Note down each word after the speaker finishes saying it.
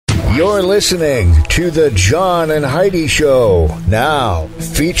You're listening to the John and Heidi Show. Now,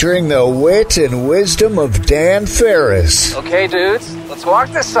 featuring the wit and wisdom of Dan Farris. Okay, dudes, let's walk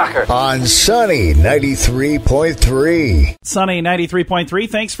this sucker. On Sunny 93.3. Sunny 93.3.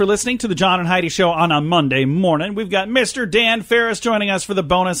 Thanks for listening to the John and Heidi Show on a Monday morning. We've got Mr. Dan Farris joining us for the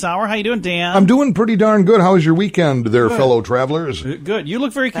bonus hour. How you doing, Dan? I'm doing pretty darn good. How was your weekend there, fellow travelers? Good. You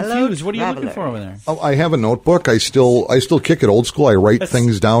look very confused. What are you looking for over there? Oh, I have a notebook. I still kick it old school. I write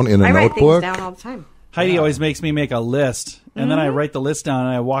things down in a notebook. I write things down all the time. Heidi always makes me make a list, and then I write the list down,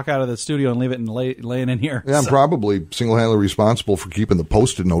 and I walk out of the studio and leave it laying in here. Yeah, I'm probably single-handedly responsible for keeping the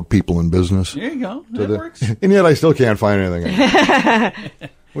Post-it note people in business. There you go. That works. And yet I still can't find anything.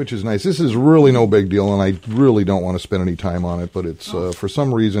 Which is nice. This is really no big deal, and I really don't want to spend any time on it, but it's for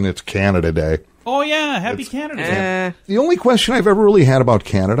some reason it's Canada Day. Oh, yeah. Happy Canada Day. The only question I've ever really had about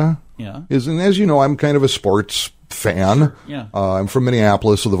Canada is, and as you know, I'm kind of a sports fan. Sure. Yeah. I'm from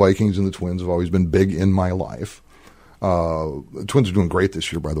Minneapolis, so the Vikings and the Twins have always been big in my life. The Twins are doing great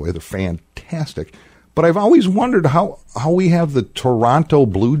this year, by the way. They're fantastic. But I've always wondered how we have the Toronto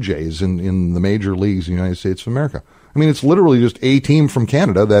Blue Jays in the major leagues in the United States of America. I mean, it's literally just a team from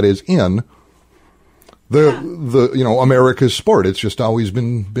Canada that is in the America's sport. It's just always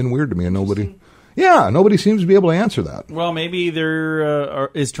been weird to me, and nobody seems to be able to answer that. Well, maybe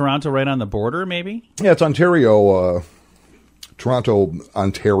is Toronto right on the border, maybe? Yeah, it's Ontario, Toronto,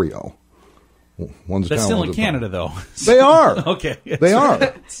 Ontario. That's still in Canada, though. They are. Okay. They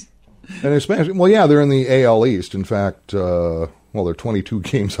are. And in Spanish, well, yeah, they're in the AL East. In fact, they're 22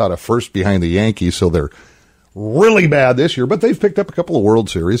 games out of first behind the Yankees, so they're really bad this year. But they've picked up a couple of World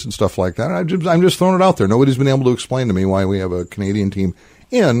Series and stuff like that. I'm just throwing it out there. Nobody's been able to explain to me why we have a Canadian team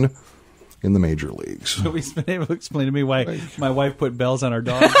in the major leagues. Nobody's been able to explain to me why my wife put bells on our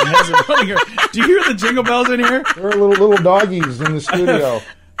dog and has it running her. Do you hear the jingle bells in here? There are little doggies in the studio.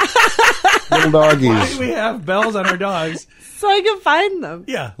 Little doggies. Why do we have bells on our dogs? So I can find them.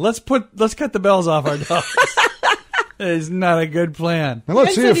 Yeah, let's cut the bells off our dogs. That is not a good plan. And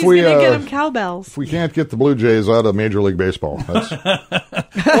let's see if we get them cowbells. If we can't get the Blue Jays out of Major League Baseball.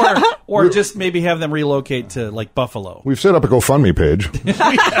 or just maybe have them relocate to like Buffalo. We've set up a GoFundMe page.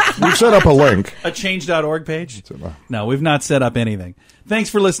 We've set up a link. A change.org page? No, we've not set up anything.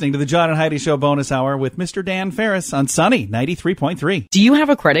 Thanks for listening to the John and Heidi Show bonus hour with Mr. Dan Farris on Sunny 93.3. Do you have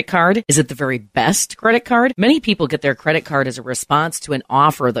a credit card? Is it the very best credit card? Many people get their credit card as a response to an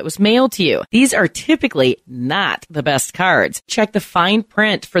offer that was mailed to you. These are typically not the best cards. Check the fine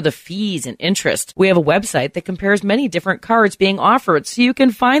print for the fees and interest. We have a website that compares many different cards being offered so you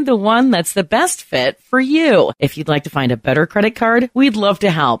can find the one that's the best fit for you. If you'd like to find a better credit card, we'd love to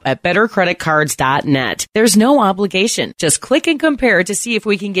help at bettercreditcards.net. There's no obligation. Just click and compare to see if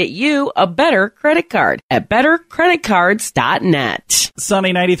we can get you a better credit card at bettercreditcards.net.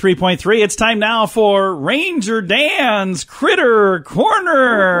 Sunny 93.3. It's time now for Ranger Dan's Critter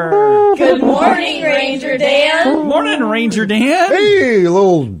Corner. Good morning, Ranger Dan. Good morning, Ranger Dan. Hey,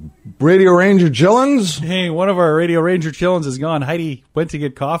 little Radio Ranger Chillins. Hey, one of our Radio Ranger Chillins is gone. Heidi went to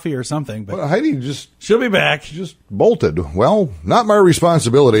get coffee or something, but Heidi she'll be back. Just bolted. Well, not my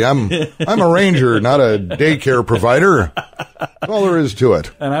responsibility. I'm a ranger, not a daycare provider. That's all there is to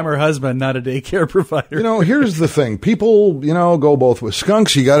it. And I'm her husband, not a daycare provider. Here's the thing. People, go both with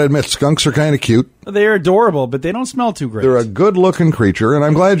skunks. You got to admit, skunks are kind of cute. They're adorable, but they don't smell too great. They're a good-looking creature, and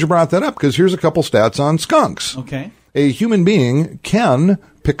I'm glad you brought that up because here's a couple stats on skunks. Okay. A human being can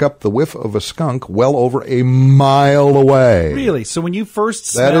pick up the whiff of a skunk well over a mile away. Really? So when you first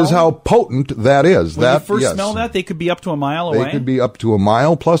smell... That is how potent that is. When you first smell that, they could be up to a mile away? They could be up to a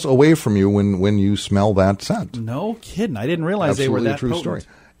mile plus away from you when you smell that scent. No kidding. I didn't realize Absolutely they were that true potent.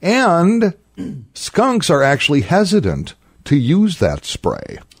 Story. And skunks are actually hesitant to use that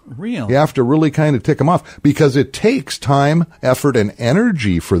spray. Really? You have to really kind of tick them off because it takes time, effort, and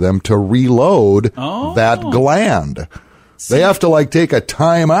energy for them to reload that gland. They have to take a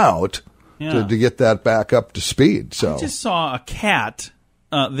time out to get that back up to speed. So I just saw a cat,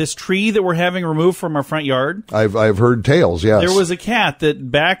 this tree that we're having removed from our front yard. I've heard tales, yes. There was a cat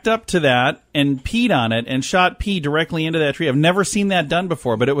that backed up to that and peed on it and shot pee directly into that tree. I've never seen that done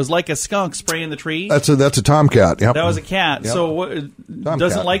before, but it was like a skunk spraying the tree. That's a tomcat. Yep. That was a cat. Yep. So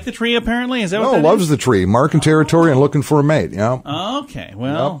doesn't like the tree apparently? Is that what that loves is? the tree, marking territory and looking for a mate. Yeah. Okay.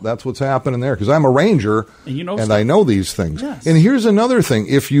 Well, that's what's happening there because I'm a ranger and I know these things. Yes. And here's another thing: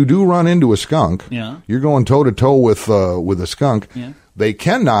 if you do run into a skunk, you're going toe to toe with a skunk. Yeah.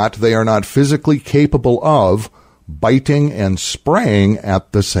 They are not physically capable of biting and spraying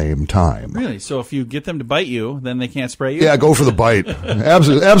at the same time. Really? So if you get them to bite you, then they can't spray you? Yeah, go for the bite.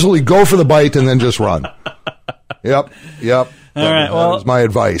 Absolutely go for the bite and then just run. Yep. All right, well, that's my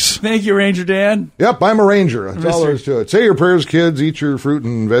advice. Thank you, Ranger Dan. Yep, I'm a ranger. That's all there is to it. Say your prayers, kids. Eat your fruit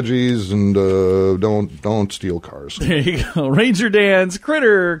and veggies, and don't steal cars. There you go. Ranger Dan's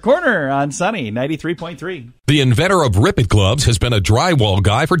Critter Corner on Sunny 93.3. The inventor of Rip It gloves has been a drywall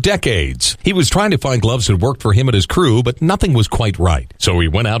guy for decades. He was trying to find gloves that worked for him and his crew, but nothing was quite right. So he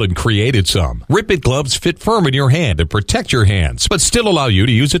went out and created some. Rip It gloves fit firm in your hand and protect your hands, but still allow you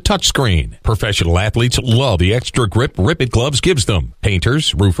to use a touchscreen. Professional athletes love the extra grip Rip It gloves gives them.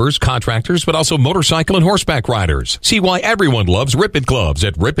 Painters, roofers, contractors, but also motorcycle and horseback riders. See why everyone loves Rip It gloves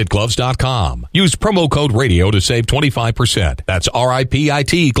at ripitgloves.com. Use promo code radio to save 25%. That's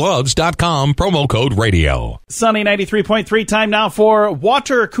RIPIT gloves.com, promo code radio. Sunny 93.3, time now for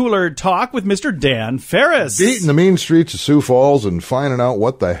Water Cooler Talk with Mr. Dan Farris. Beating the mean streets of Sioux Falls and finding out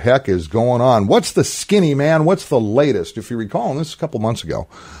what the heck is going on. What's the skinny, man? What's the latest? If you recall, and this is a couple months ago,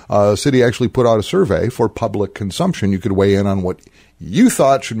 the city actually put out a survey for public consumption. You could weigh in on what you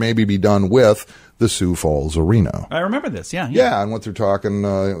thought should maybe be done with the Sioux Falls Arena. I remember this, yeah. Yeah, and what they're talking,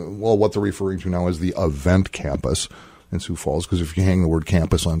 what they're referring to now is the event campus in Sioux Falls, because if you hang the word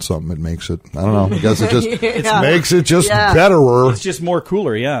campus on something, it makes it, I don't know, I guess it just makes it just betterer. It's just more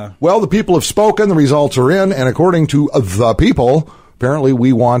cooler, yeah. Well, the people have spoken, the results are in, and according to the people, apparently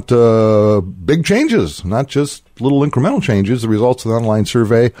we want big changes, not just little incremental changes. The results of the online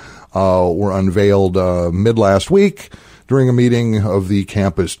survey were unveiled mid last week during a meeting of the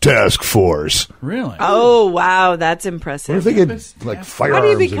campus task force. Really? Oh, wow. That's impressive. What if they get like firearms? How do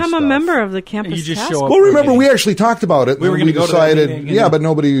you become a and stuff? member of the campus You just task show force? up. Well, remember, we actually talked about it. We were going to go to that meeting. Yeah, but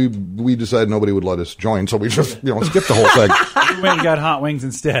we decided nobody would let us join, so we just skipped the whole thing. We went and got hot wings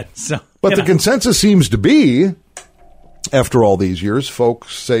instead. So, But the consensus seems to be, after all these years,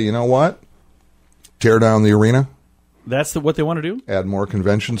 folks say, you know what? Tear down the arena. That's what they want to do? Add more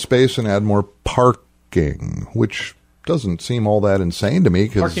convention space and add more parking, which doesn't seem all that insane to me.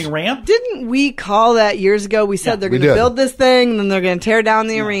 Parking ramp? Didn't we call that years ago? We said they're going to build this thing, and then they're going to tear down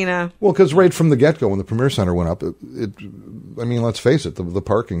the arena. Well, because right from the get-go, when the Premier Center went up, I mean, let's face it, the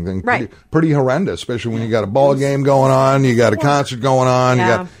parking thing, pretty horrendous, especially when you got a ball game going on, you got a concert going on,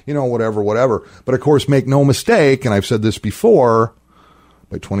 you got, whatever. But, of course, make no mistake, and I've said this before,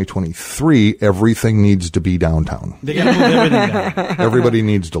 by 2023, everything needs to be downtown. They got to move everything down. Everybody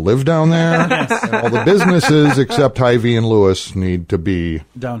needs to live down there. Yes. And all the businesses except Hy-Vee and Lewis need to be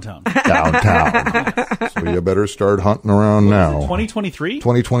downtown. So you better start hunting around now. 2023?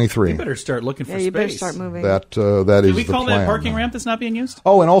 2023. You better start looking for space. You better start moving. That is the plan. Did we call that parking ramp that's not being used?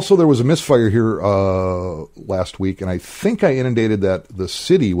 Oh, and also there was a misfire here last week, and I think I inundated that the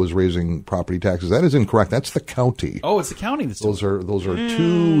city was raising property taxes. That is incorrect. That's the county. Oh, it's the county that's those are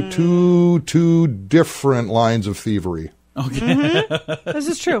two different lines of thievery. Okay. Mm-hmm. This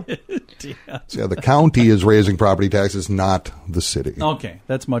is true. So, the county is raising property taxes, not the city. Okay,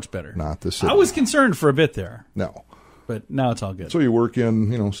 that's much better. Not the city. I was concerned for a bit there. No. But now it's all good. So you work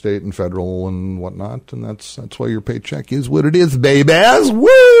in, state and federal and whatnot, and that's why your paycheck is what it is, babies.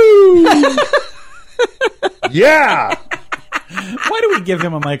 Woo! Yeah! Why do we give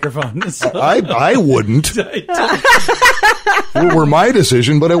him a microphone? I wouldn't. It were my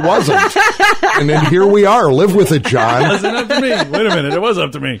decision, but it wasn't. And then here we are. Live with it, John. It wasn't up to me. Wait a minute. It was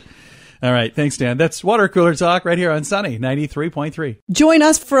up to me. All right. Thanks, Dan. That's Water Cooler Talk right here on Sunny 93.3. Join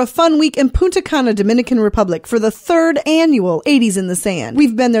us for a fun week in Punta Cana, Dominican Republic for the 3rd annual 80s in the Sand.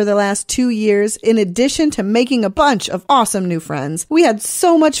 We've been there the last 2 years. In addition to making a bunch of awesome new friends, we had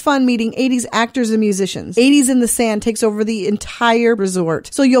so much fun meeting 80s actors and musicians. 80s in the Sand takes over the entire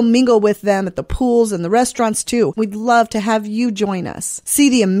resort, so you'll mingle with them at the pools and the restaurants too. We'd love to have you join us. See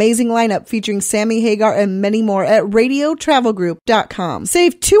the amazing lineup featuring Sammy Hagar and many more at radiotravelgroup.com.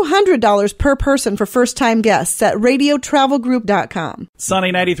 Save $200 per person for first-time guests at radiotravelgroup.com.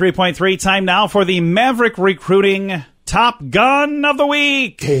 Sunny 93.3, time now for the Maverick Recruiting Top Gun of the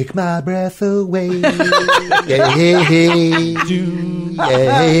Week. Take my breath away.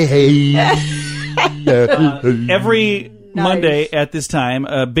 Every Monday at this time,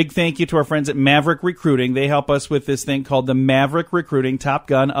 a big thank you to our friends at Maverick Recruiting. They help us with this thing called the Maverick Recruiting Top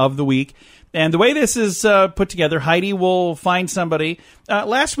Gun of the Week. And the way this is put together, Heidi will find somebody.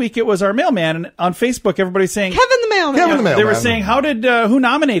 Last week it was our mailman, and on Facebook everybody's saying Kevin the mailman. They were saying, who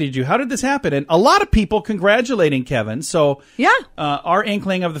nominated you? How did this happen? And a lot of people congratulating Kevin. So our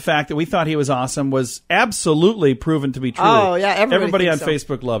inkling of the fact that we thought he was awesome was absolutely proven to be true. Oh yeah, everybody on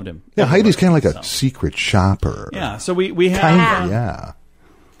Facebook loved him. Yeah, Heidi's kind of like a secret shopper. Yeah, so we have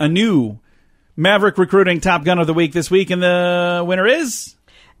a new Maverick Recruiting Top Gun of the Week this week, and the winner is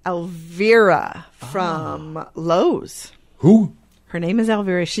Elvira from Lowe's. Who? Her name is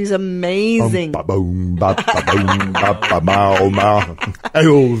Elvira. She's amazing. Elvira.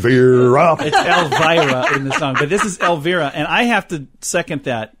 It's Elvira in the song, but this is Elvira, and I have to second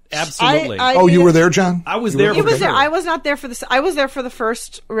that. Absolutely. You were there, John? I was there. He was there. I was not there for this. I was there for the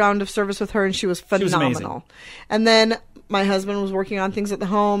first round of service with her, and she was phenomenal. She was amazing. And then my husband was working on things at the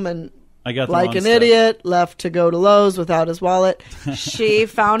home, and I got like an idiot, left to go to Lowe's without his wallet. She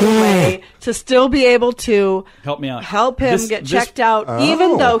found a way to still be able to help me out, help him get checked out,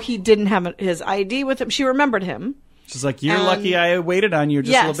 even though he didn't have his ID with him. She remembered him. She's like, "You're lucky I waited on you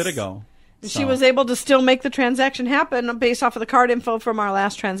just a little bit ago." So. She was able to still make the transaction happen based off of the card info from our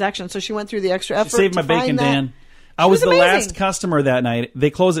last transaction. So she went through the extra effort. She saved my bacon, Dan. I was the last customer that night. They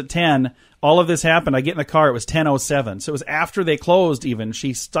close at 10. All of this happened. I get in the car. It was 10:07. So it was after they closed even.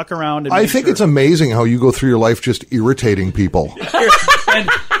 She stuck around. And I think it's amazing how you go through your life just irritating people.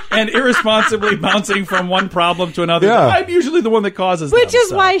 and irresponsibly bouncing from one problem to another. Yeah. I'm usually the one that causes them. Which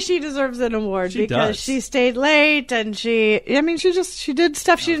is why she deserves an award, because does. she stayed late and she did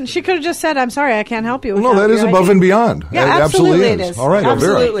stuff she could have just said, "I'm sorry, I can't help you." No, that is above and beyond. Yeah, it absolutely it is. All right,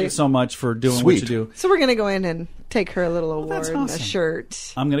 absolutely. Elvira. Thank you so much for doing Sweet. what you do. So we're going to go in and take her a little award, that's awesome. a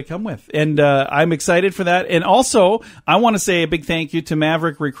shirt. I'm going to come with. And I'm excited for that. And also, I want to say a big thank you to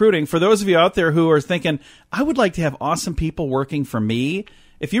Maverick Recruiting. For those of you out there who are thinking, I would like to have awesome people working for me,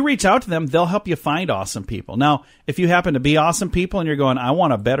 if you reach out to them, they'll help you find awesome people. Now, if you happen to be awesome people and you're going, I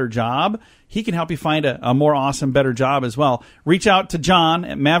want a better job, he can help you find a more awesome, better job as well. Reach out to John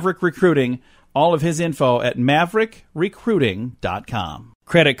at Maverick Recruiting. All of his info at maverickrecruiting.com.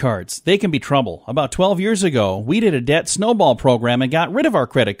 Credit cards, they can be trouble. About 12 years ago, we did a debt snowball program and got rid of our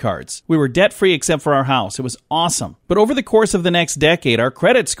credit cards. We were debt-free except for our house. It was awesome. But over the course of the next decade, our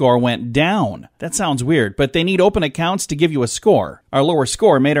credit score went down. That sounds weird, but they need open accounts to give you a score. Our lower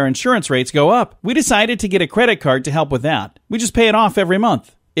score made our insurance rates go up. We decided to get a credit card to help with that. We just pay it off every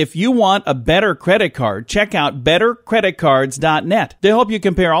month. If you want a better credit card, check out bettercreditcards.net. They'll help you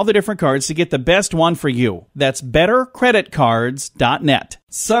compare all the different cards to get the best one for you. That's bettercreditcards.net.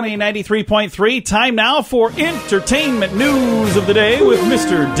 Sunny 93.3, time now for entertainment news of the day with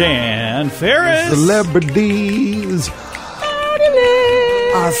Mr. Dan Farris. Celebrities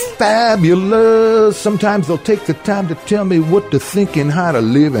are fabulous. Sometimes they'll take the time to tell me what to think and how to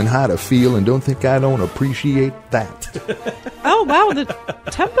live and how to feel, and don't think I don't appreciate that. Oh, wow, the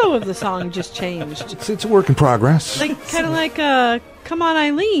tempo of the song just changed. It's a work in progress. Kind of like Come On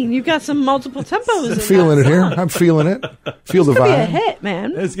Eileen. You've got some multiple tempos. I'm feeling it here. I'm feeling it. Feel the vibe. It's going to be a hit,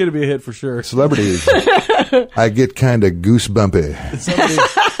 man. It's going to be a hit for sure. Celebrities. I get kind of goosebumpy.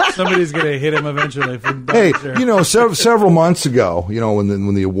 Somebody's going to hit him eventually. Hey, sure. Several months ago,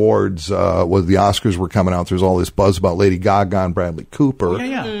 when the awards, the Oscars were coming out, there was all this buzz about Lady Gaga and Bradley Cooper,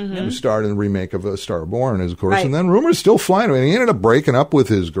 who starred in the remake of A Star Born, of course. Right. And then rumors still flying. I mean, he ended up breaking up with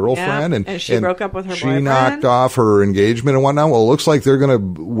his girlfriend, and she broke up with her boyfriend. She knocked off her engagement and whatnot. Well, it looks like they're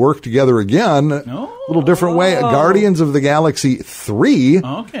going to work together again, a little different way. Guardians of the Galaxy 3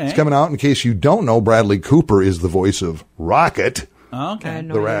 is coming out. In case you don't know, Bradley Cooper is the voice of Rocket. Okay.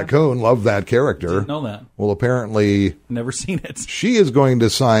 The raccoon. Love that character. Didn't know that. Well, apparently... Never seen it. She is going to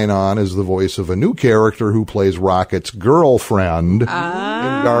sign on as the voice of a new character who plays Rocket's girlfriend in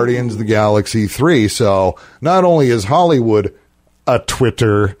Guardians of the Galaxy 3. So, not only is Hollywood a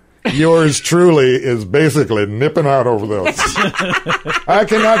Twitter... Yours truly is basically nipping out over this. I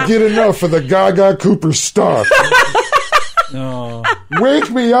cannot get enough of the Gaga Cooper stuff. Oh.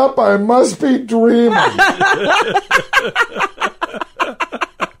 Wake me up, I must be dreaming.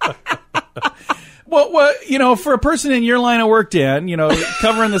 Well, for a person in your line of work, Dan,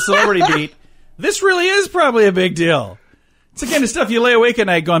 covering the celebrity beat, this really is probably a big deal. It's the kind of stuff you lay awake at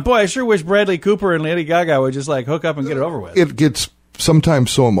night going, boy, I sure wish Bradley Cooper and Lady Gaga would just hook up and get it over with. It gets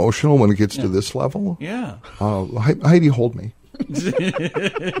sometimes so emotional when it gets to this level. Yeah. Heidi, hold me.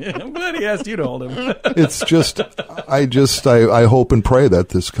 I'm glad he asked you to hold him. It's just, I hope and pray that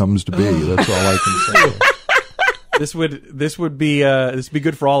this comes to be. That's all I can say. This would be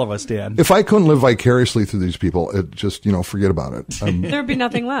good for all of us, Dan. If I couldn't live vicariously through these people, it just forget about it. There'd be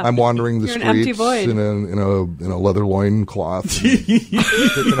nothing left. I'm wandering the You're streets an empty void. in a leather loincloth,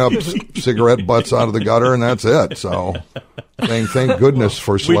 picking up cigarette butts out of the gutter, and that's it. So, thank goodness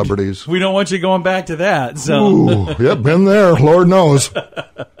for celebrities. We don't want you going back to that. So, ooh, yep, been there. Lord knows.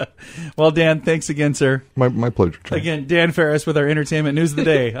 Well, Dan, thanks again, sir. My pleasure. John. Again, Dan Farris with our entertainment news of the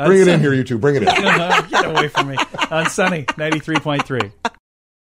day. Bring it in here, you two. Bring it in. Get away from me. On Sunny 93.3.